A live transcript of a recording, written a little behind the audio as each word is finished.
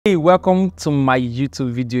Hey, welcome to my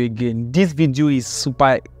YouTube video again. This video is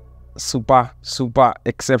super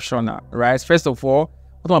exceptional, right? First of all,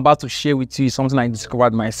 what I'm about to share with you is something I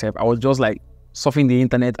discovered myself. I was just like surfing the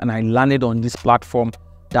internet and I landed on this platform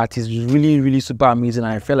that is really super amazing.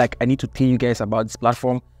 And I felt like I need to tell you guys about this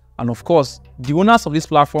platform. And of course, the owners of this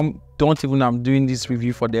platform don't even know I'm doing this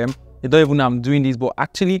review for them. They don't even know I'm doing this, but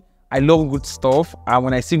actually I love good stuff. And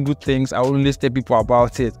when I see good things, I always tell people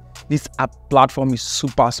about it. This app platform is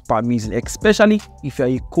super amazing, especially if you're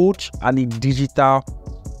a coach and a digital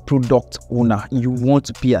product owner. You want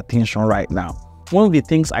to pay attention right now. One of the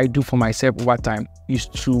things I do for myself over time is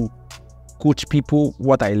to coach people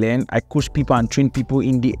what I learn. I coach people and train people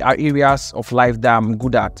in the areas of life that I'm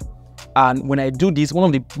good at. And when I do this, one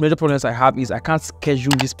of the major problems I have is I can't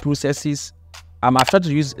schedule these processes. I've tried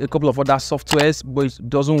to use a couple of other softwares, but it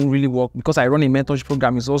doesn't really work because I run a mentorship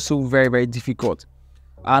program. It's also very difficult.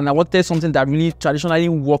 And I wanted something that really traditionally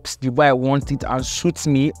works the way I want it and suits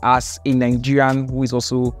me as a Nigerian who is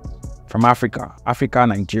also from Africa,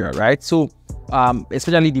 Nigeria, right? So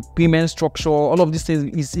especially the payment structure, all of these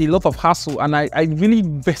things is a lot of hassle, and I really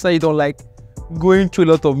personally don't like going through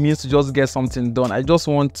a lot of means to just get something done. I just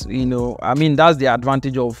want, I mean, that's the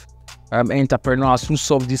advantage of entrepreneurs who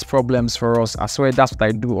solve these problems for us. I swear that's what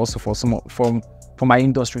I do also for for my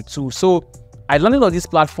industry too. So I landed on this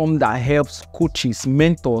platform that helps coaches,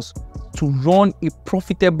 mentors to run a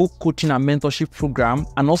profitable coaching and mentorship program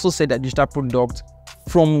and also sell their digital product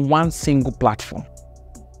from one single platform.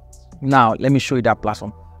 Now, let me show you that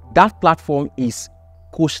platform. That platform is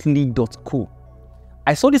Coachli.co.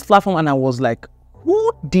 I saw this platform and I was like,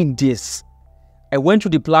 who did this? I went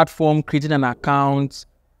through the platform, created an account,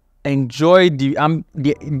 enjoyed the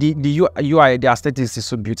UI, the aesthetics is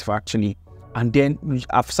so beautiful actually. And then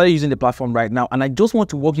I've started using the platform right now, and I just want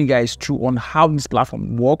to walk you guys through on how this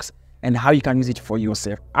platform works and how you can use it for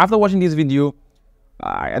yourself. After watching this video,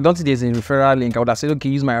 I don't think there's a referral link. I would have said, okay,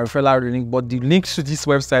 use my referral link, but the links to this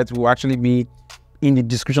website will actually be in the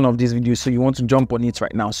description of this video, so you want to jump on it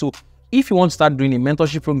right now. So if you want to start doing a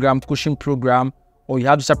mentorship program, coaching program, or you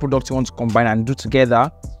have digital products you want to combine and do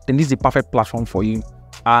together, then this is the perfect platform for you.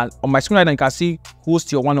 And on my screen right now, you can see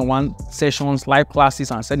host your one-on-one sessions, live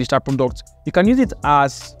classes, and sell digital products. You can use it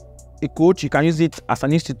as a coach, you can use it as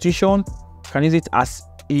an institution, you can use it as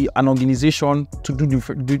an organization to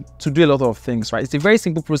do a lot of things, right? It's a very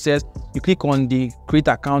simple process. You click on the create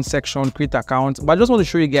account section, create account. But I just want to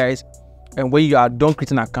show you guys, and when you are done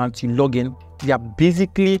creating an account, you log in. There are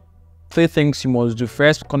basically 3 things you must do.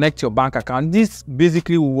 First, connect your bank account. This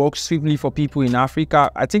basically will work swiftly for people in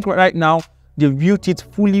Africa. I think right now, they built it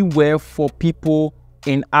fully well for people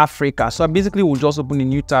in Africa. So I basically will just open a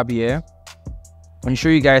new tab here and show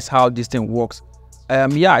you guys how this thing works.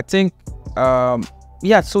 I think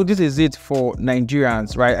so this is it for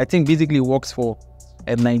Nigerians, right? I think basically it works for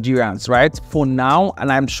Nigerians, right, for now,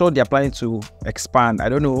 and I'm sure they're planning to expand. I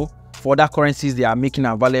don't know for other currencies they are making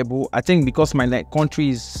available. I think because my country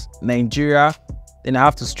is Nigeria, then I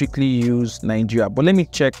have to strictly use Nigeria. But let me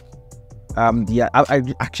check. I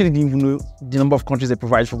actually didn't even know the number of countries they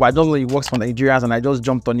provide for, but I don't know it works for Nigerians, and I just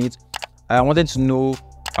jumped on it. I wanted to know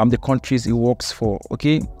the countries it works for.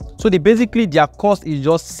 Okay, so their cost is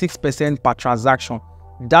just 6% per transaction.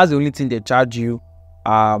 That's the only thing they charge you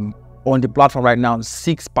on the platform right now,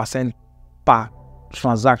 6% per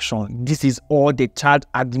transaction. This is all they charge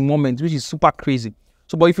at the moment, which is super crazy.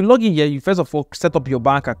 So but if you log in here, you first of all set up your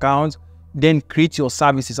bank account, then create your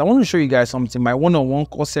services. I want to show you guys something. My one-on-one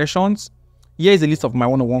course sessions. Here is a list of my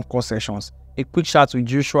one-on-one course sessions. A quick chat with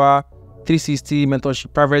Joshua, 360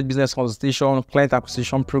 mentorship, private business consultation, client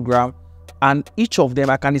acquisition program. And each of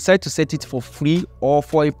them, I can decide to set it for free or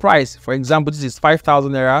for a price. For example, this is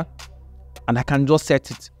 5,000 naira, and I can just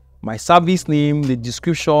set it. My service name, the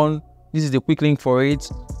description, this is the quick link for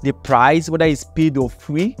it, the price, whether it's paid or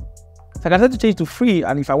free. So I can decide to change to free,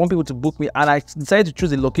 and if I want people to book me, and I decide to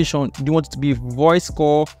choose a location, do you want it to be a voice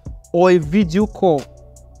call or a video call?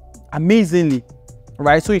 Amazingly,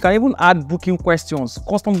 right? So you can even add booking questions,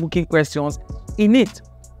 custom booking questions in it.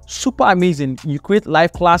 Super amazing. You create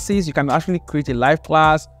live classes. You can actually create a live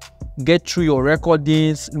class, get through your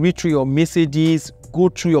recordings, read through your messages, go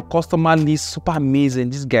through your customer list. Super amazing.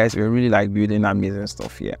 These guys were really like building amazing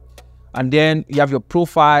stuff here. And then you have your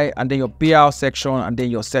profile, and then your payout section, and then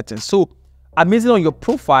your settings. So amazing. On your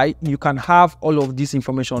profile, you can have all of this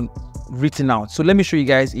information written out. So let me show you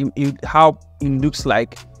guys how it looks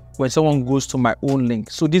like when someone goes to my own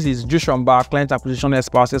link. So this is Joshua Mba, client acquisition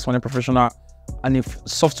expert, sales professional, and a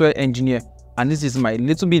software engineer. And this is my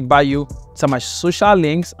little bit bio. These are my social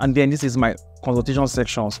links, and then this is my consultation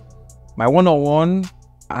sections. My one-on-one,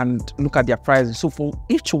 and look at their prices. So for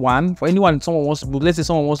each one, for anyone, someone wants to book, let's say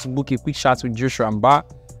someone wants to book a quick chat with Joshua and Bar,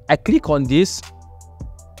 I click on this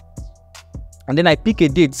and then I pick a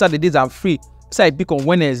date. These are the days I'm free. So I pick on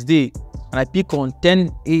Wednesday and I pick on 10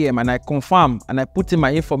 a.m. and I confirm and I put in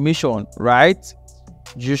my information, right?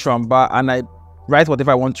 Joshua and Bar, and I write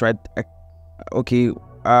whatever I want to write. Okay,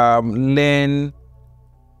 learn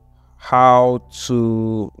how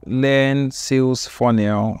to learn sales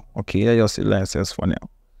funnel. Okay, let's just say learn sales funnel.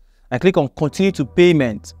 I click on continue to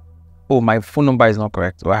payment. Oh, my phone number is not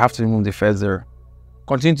correct. So I have to remove the first zero.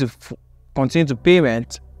 Continue to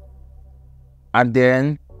payment, and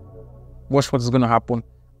then watch what is going to happen.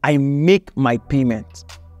 I make my payment,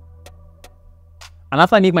 and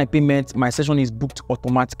after I make my payment, my session is booked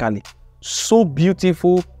automatically. So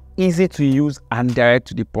beautiful, easy to use, and direct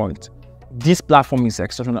to the point. This platform is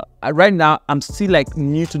exceptional. Right now, I'm still like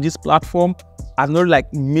new to this platform. I've not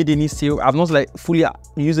like made any sale. I've not like fully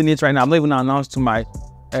using it right now. I'm not even announced to my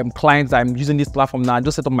clients that I'm using this platform now. I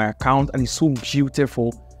just set up my account and it's so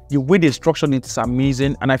beautiful. The way they structured it is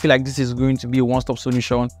amazing. And I feel like this is going to be a one-stop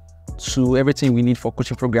solution to everything we need for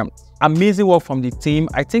coaching program. Amazing work from the team.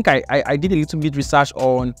 I think I did a little bit research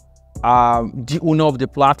on the owner of the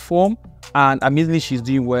platform, and amazingly she's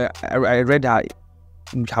doing well. I read her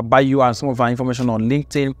bio and some of our information on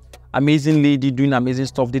LinkedIn. Amazing lady doing amazing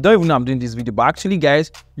stuff. They don't even know I'm doing this video, but actually guys,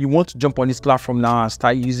 you want to jump on this platform now and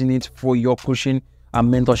start using it for your coaching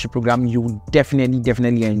and mentorship program. You will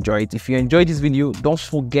definitely enjoy it. If you enjoyed this video, don't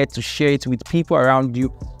forget to share it with people around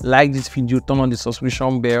you. Like this video, turn on the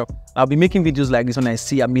subscription bell. I'll be making videos like this when I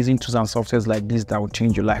see amazing tools and softwares like this that will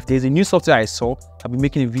change your life. There's a new software I saw I'll be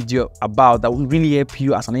making a video about that will really help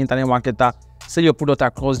you as an internet marketer sell your product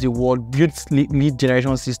across the world, build lead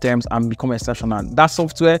generation systems, and become exceptional. That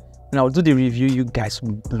software, when I'll do the review, you guys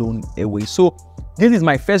will be blown away. So this is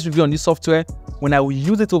my first review on this software. When I will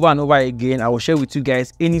use it over and over again, I will share with you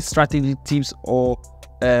guys any strategy tips or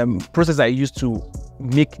process I use to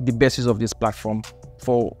make the best use of this platform.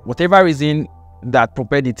 For whatever reason that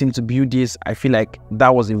prepared the team to build this, I feel like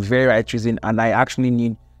that was a very right reason, and I actually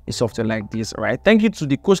need a software like this. All right, thank you to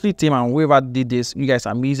the Coachli team and whoever did this. You guys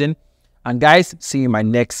are amazing. And guys, see you in my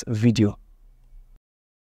next video.